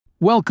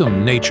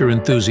Welcome, nature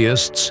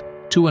enthusiasts,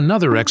 to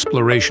another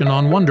exploration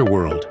on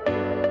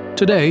Wonderworld.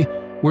 Today,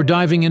 we're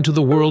diving into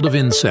the world of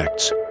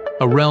insects,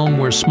 a realm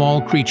where small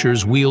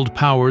creatures wield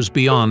powers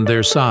beyond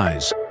their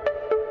size.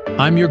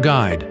 I'm your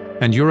guide,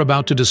 and you're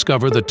about to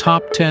discover the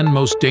top 10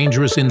 most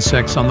dangerous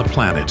insects on the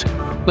planet.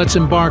 Let's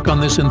embark on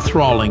this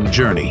enthralling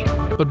journey.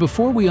 But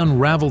before we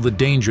unravel the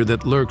danger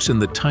that lurks in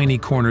the tiny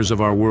corners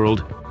of our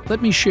world,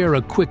 let me share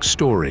a quick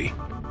story.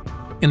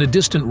 In a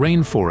distant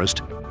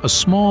rainforest, a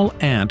small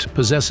ant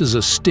possesses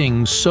a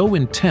sting so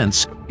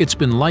intense it's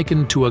been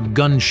likened to a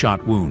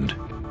gunshot wound.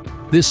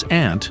 This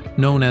ant,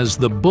 known as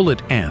the bullet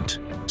ant,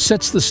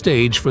 sets the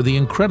stage for the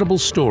incredible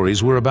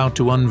stories we're about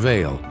to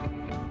unveil.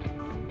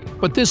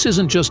 But this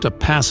isn't just a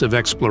passive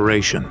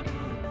exploration.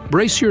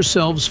 Brace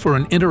yourselves for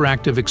an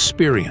interactive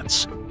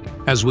experience.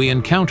 As we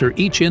encounter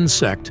each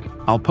insect,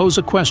 I'll pose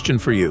a question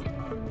for you.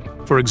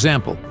 For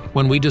example,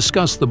 when we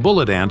discuss the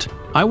bullet ant,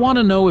 I want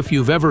to know if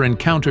you've ever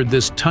encountered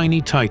this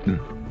tiny titan.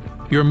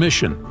 Your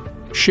mission: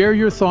 share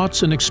your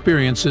thoughts and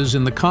experiences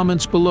in the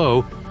comments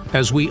below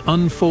as we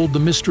unfold the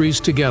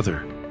mysteries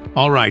together.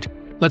 Alright,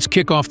 let's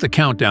kick off the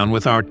countdown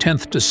with our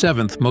 10th to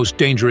 7th most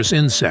dangerous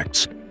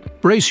insects.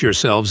 Brace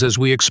yourselves as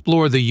we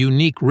explore the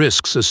unique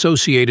risks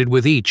associated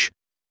with each.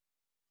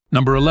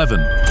 Number 11.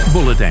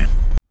 Bullet ant.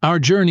 Our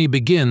journey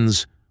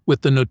begins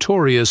with the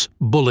notorious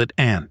bullet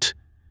ant.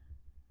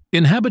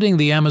 Inhabiting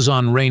the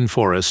Amazon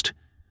rainforest,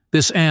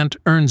 this ant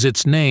earns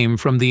its name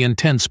from the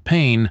intense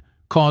pain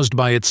caused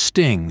by its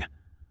sting,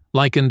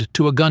 likened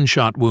to a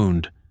gunshot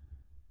wound.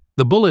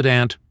 The bullet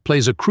ant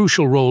plays a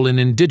crucial role in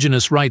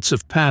indigenous rites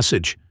of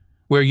passage,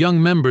 where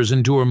young members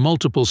endure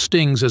multiple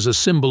stings as a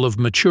symbol of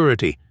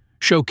maturity,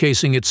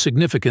 showcasing its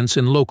significance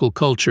in local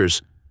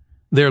cultures.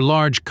 Their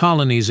large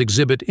colonies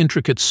exhibit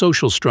intricate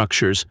social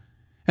structures,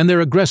 and their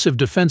aggressive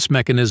defense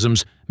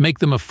mechanisms make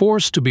them a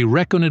force to be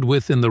reckoned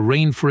with in the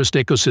rainforest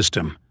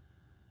ecosystem.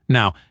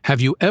 Now,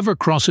 have you ever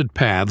crossed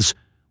paths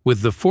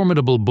with the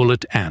formidable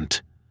bullet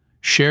ant?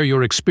 Share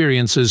your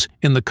experiences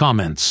in the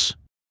comments.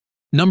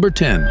 Number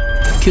 10.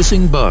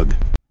 Kissing bug.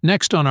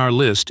 Next on our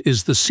list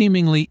is the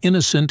seemingly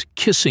innocent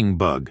kissing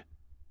bug.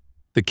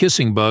 The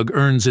kissing bug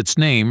earns its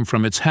name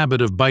from its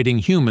habit of biting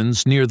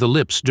humans near the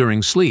lips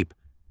during sleep.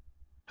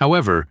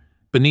 However,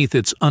 beneath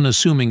its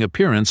unassuming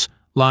appearance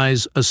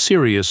lies a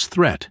serious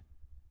threat.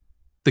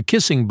 The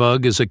kissing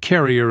bug is a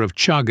carrier of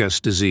Chagas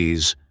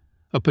disease,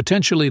 a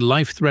potentially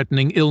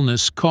life-threatening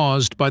illness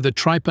caused by the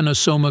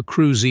Trypanosoma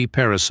cruzi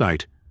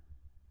parasite.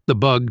 The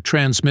bug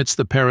transmits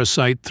the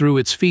parasite through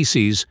its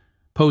feces,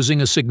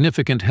 posing a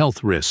significant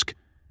health risk.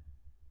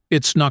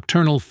 Its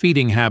nocturnal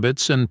feeding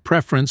habits and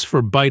preference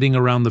for biting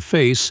around the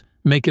face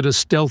make it a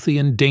stealthy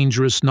and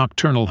dangerous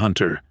nocturnal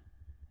hunter.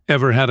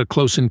 Ever had a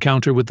close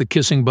encounter with the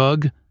kissing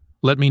bug?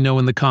 Let me know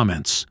in the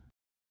comments.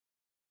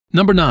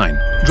 Number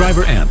 9.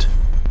 Driver ant.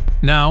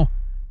 Now,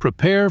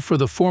 prepare for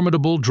the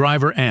formidable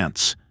driver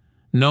ants.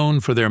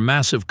 Known for their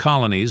massive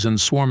colonies and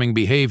swarming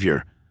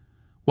behavior,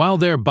 while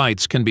their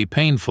bites can be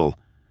painful,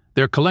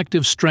 their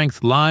collective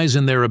strength lies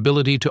in their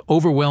ability to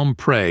overwhelm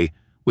prey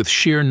with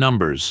sheer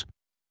numbers.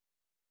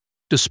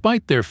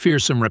 Despite their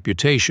fearsome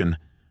reputation,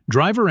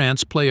 driver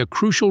ants play a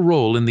crucial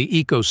role in the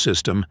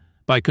ecosystem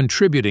by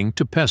contributing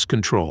to pest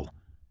control.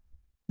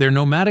 Their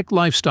nomadic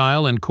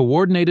lifestyle and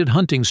coordinated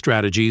hunting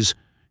strategies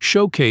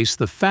showcase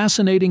the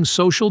fascinating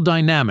social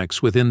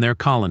dynamics within their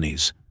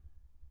colonies.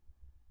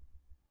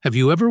 Have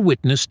you ever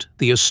witnessed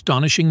the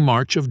astonishing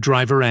march of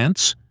driver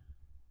ants?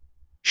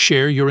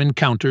 Share your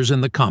encounters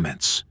in the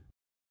comments.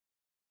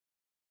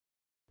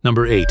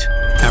 Number 8.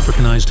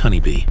 Africanized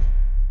honeybee.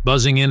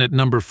 Buzzing in at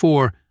number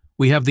 4,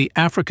 we have the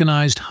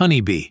Africanized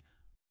honeybee,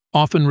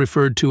 often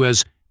referred to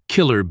as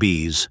killer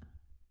bees.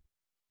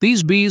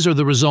 These bees are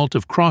the result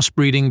of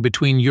crossbreeding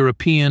between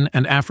European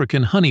and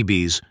African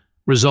honeybees,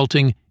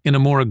 resulting in a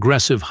more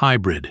aggressive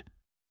hybrid.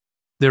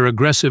 Their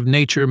aggressive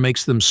nature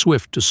makes them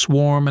swift to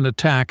swarm and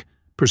attack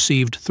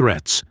perceived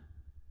threats.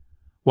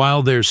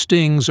 While their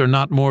stings are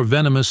not more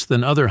venomous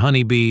than other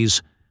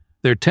honeybees,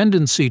 their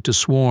tendency to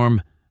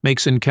swarm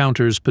makes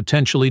encounters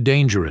potentially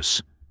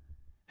dangerous.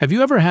 Have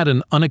you ever had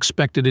an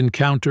unexpected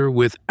encounter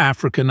with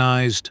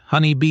Africanized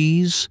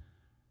honeybees?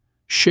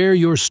 Share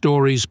your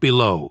stories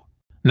below.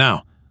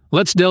 Now,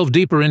 let's delve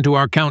deeper into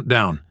our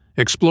countdown,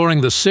 exploring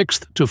the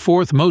 6th to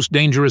 4th most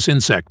dangerous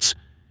insects,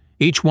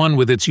 each one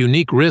with its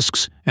unique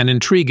risks and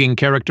intriguing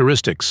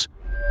characteristics.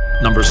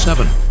 Number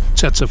 7.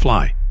 Tsetse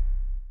fly.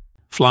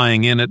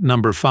 Flying in at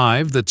number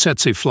 5, the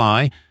tsetse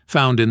fly,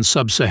 found in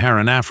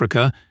sub-Saharan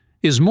Africa,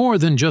 is more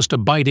than just a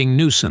biting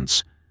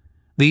nuisance.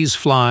 These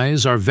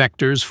flies are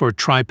vectors for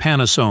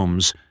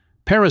trypanosomes,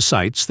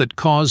 parasites that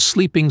cause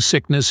sleeping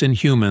sickness in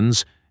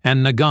humans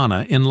and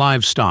nagana in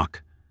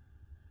livestock.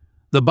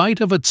 The bite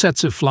of a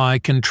tsetse fly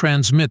can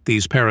transmit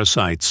these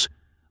parasites,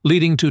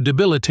 leading to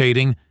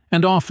debilitating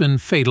and often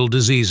fatal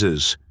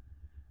diseases.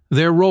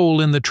 Their role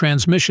in the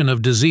transmission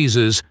of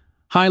diseases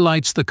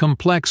highlights the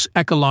complex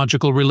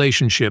ecological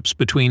relationships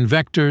between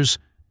vectors,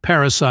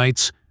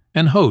 parasites,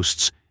 and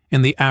hosts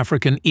in the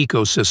African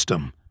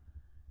ecosystem.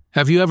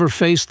 Have you ever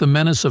faced the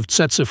menace of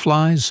tsetse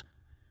flies?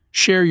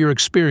 Share your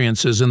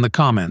experiences in the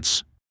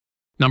comments.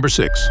 Number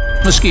 6.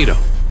 Mosquito.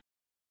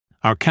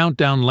 Our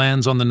countdown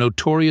lands on the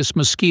notorious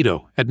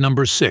mosquito at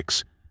number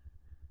 6.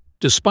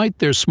 Despite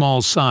their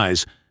small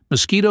size,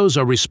 mosquitoes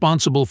are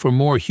responsible for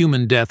more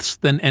human deaths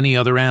than any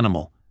other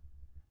animal.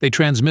 They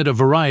transmit a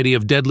variety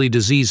of deadly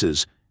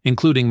diseases,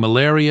 including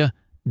malaria,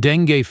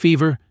 dengue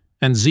fever,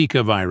 and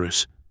Zika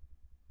virus.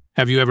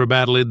 Have you ever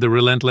battled the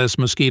relentless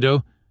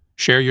mosquito?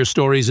 Share your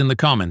stories in the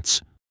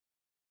comments.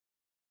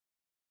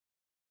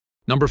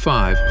 Number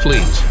 5.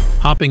 Fleas.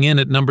 Hopping in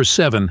at number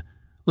 7,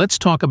 let's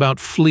talk about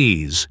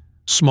fleas.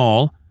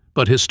 Small,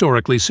 but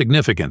historically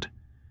significant.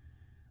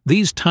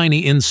 These tiny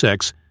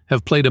insects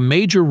have played a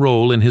major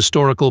role in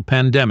historical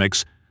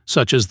pandemics,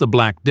 such as the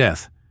Black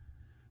Death.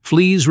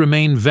 Fleas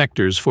remain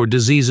vectors for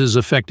diseases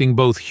affecting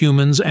both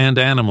humans and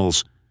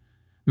animals,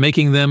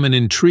 making them an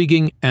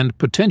intriguing and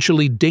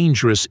potentially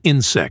dangerous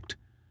insect.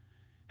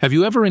 Have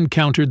you ever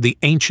encountered the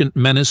ancient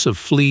menace of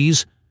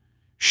fleas?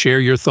 Share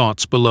your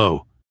thoughts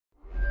below.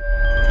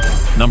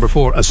 Number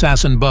 4.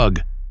 Assassin bug.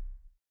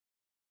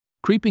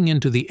 Creeping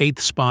into the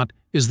 8th spot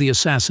is the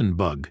assassin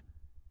bug.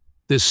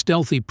 This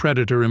stealthy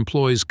predator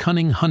employs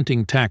cunning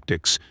hunting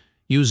tactics,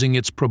 using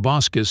its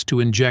proboscis to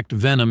inject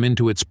venom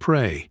into its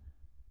prey.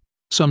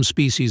 Some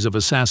species of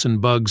assassin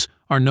bugs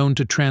are known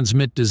to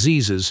transmit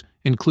diseases,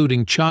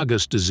 including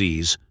Chagas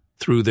disease,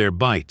 through their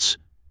bites.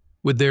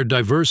 With their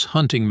diverse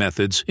hunting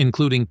methods,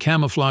 including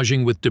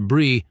camouflaging with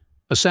debris,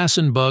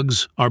 assassin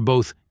bugs are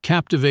both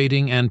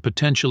captivating and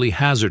potentially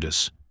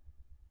hazardous.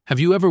 Have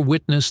you ever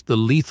witnessed the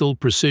lethal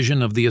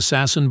precision of the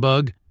assassin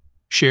bug?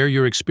 Share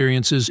your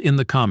experiences in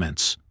the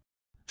comments.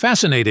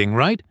 Fascinating,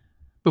 right?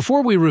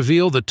 Before we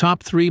reveal the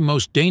top 3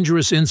 most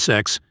dangerous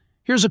insects,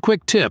 here's a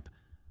quick tip.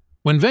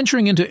 When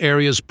venturing into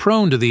areas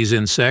prone to these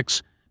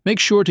insects, make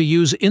sure to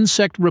use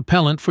insect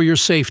repellent for your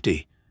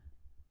safety.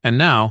 And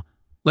now,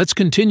 let's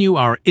continue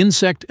our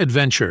insect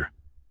adventure.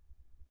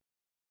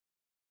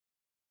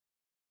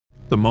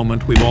 The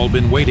moment we've all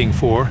been waiting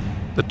for,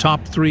 the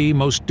top 3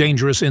 most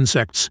dangerous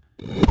insects.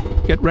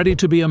 Get ready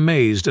to be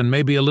amazed and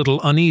maybe a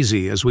little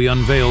uneasy as we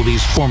unveil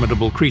these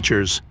formidable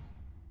creatures.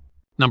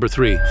 Number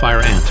 3.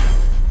 Fire ant.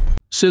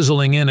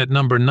 Sizzling in at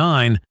number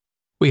 9,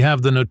 we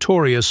have the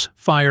notorious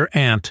fire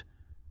ant.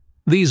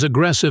 These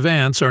aggressive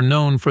ants are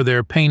known for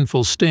their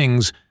painful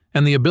stings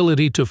and the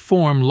ability to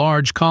form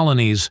large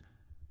colonies.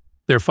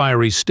 Their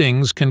fiery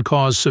stings can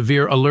cause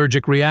severe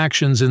allergic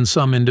reactions in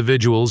some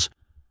individuals.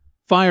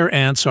 Fire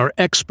ants are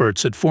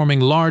experts at forming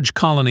large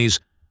colonies,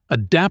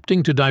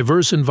 adapting to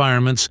diverse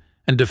environments,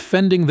 and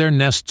defending their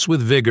nests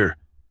with vigor.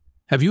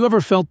 Have you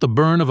ever felt the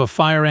burn of a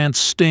fire ant's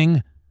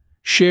sting?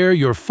 Share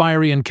your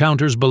fiery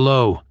encounters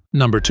below.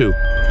 Number 2.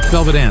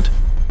 Velvet ant.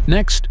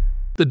 Next,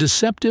 the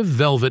deceptive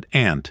velvet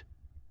ant.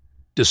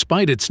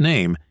 Despite its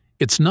name,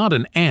 it's not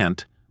an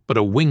ant, but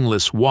a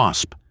wingless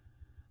wasp.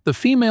 The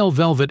female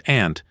velvet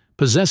ant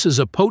possesses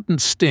a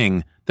potent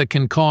sting that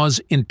can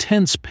cause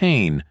intense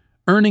pain,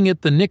 earning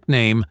it the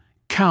nickname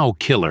cow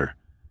killer.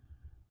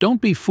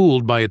 Don't be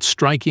fooled by its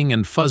striking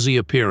and fuzzy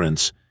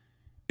appearance.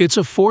 It's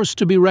a force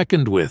to be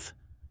reckoned with.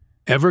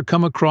 Ever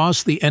come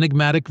across the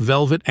enigmatic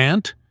velvet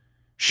ant?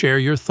 Share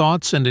your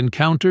thoughts and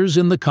encounters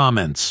in the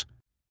comments.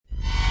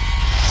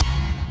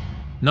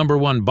 Number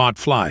 1.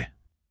 Botfly.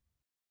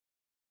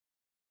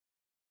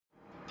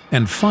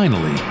 And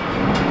finally,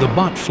 the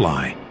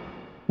botfly.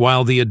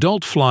 While the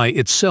adult fly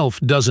itself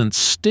doesn't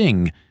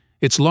sting,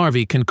 its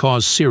larvae can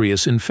cause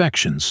serious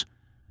infections.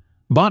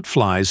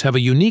 Botflies have a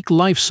unique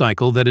life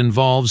cycle that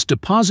involves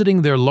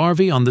depositing their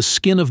larvae on the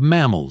skin of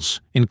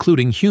mammals,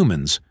 including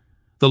humans.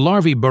 The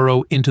larvae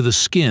burrow into the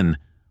skin,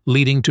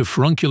 leading to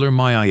furuncular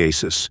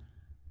myiasis,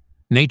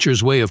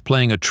 nature's way of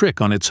playing a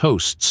trick on its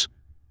hosts.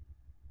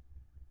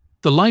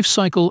 The life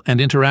cycle and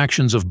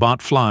interactions of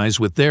botflies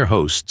with their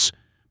hosts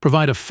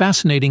provide a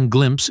fascinating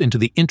glimpse into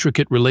the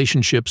intricate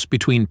relationships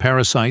between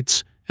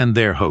parasites and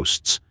their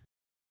hosts.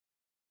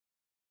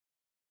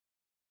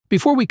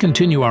 Before we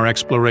continue our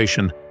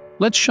exploration,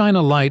 let's shine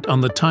a light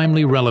on the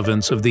timely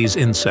relevance of these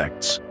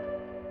insects.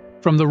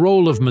 From the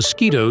role of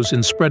mosquitoes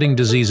in spreading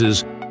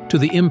diseases to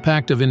the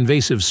impact of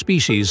invasive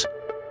species,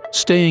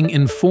 staying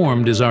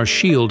informed is our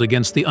shield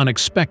against the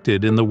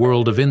unexpected in the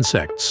world of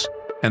insects.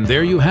 And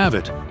there you have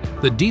it,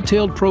 the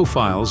detailed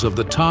profiles of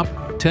the top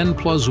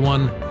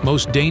 10+1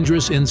 most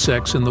dangerous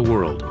insects in the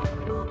world.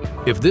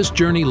 If this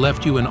journey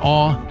left you in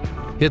awe,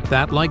 hit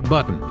that like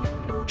button,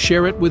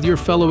 share it with your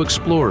fellow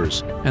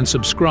explorers, and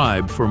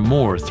subscribe for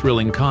more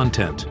thrilling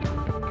content.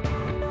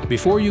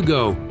 Before you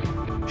go,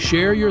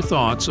 share your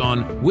thoughts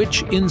on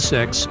which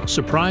insects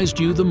surprised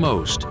you the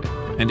most,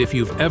 and if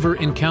you've ever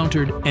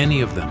encountered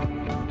any of them.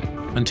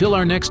 Until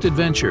our next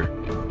adventure,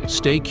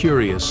 stay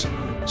curious,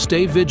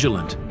 stay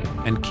vigilant,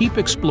 and keep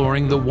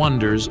exploring the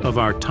wonders of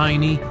our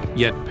tiny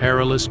yet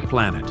perilous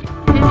planet.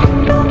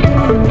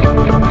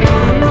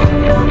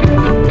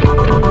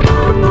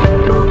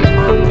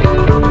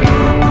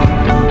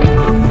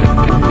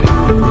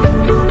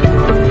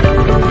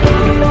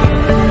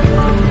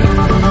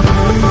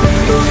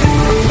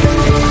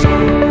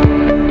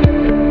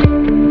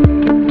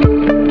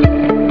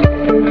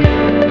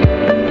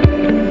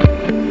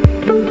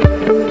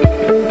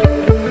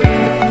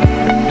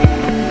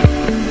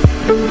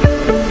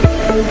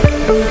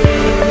 you.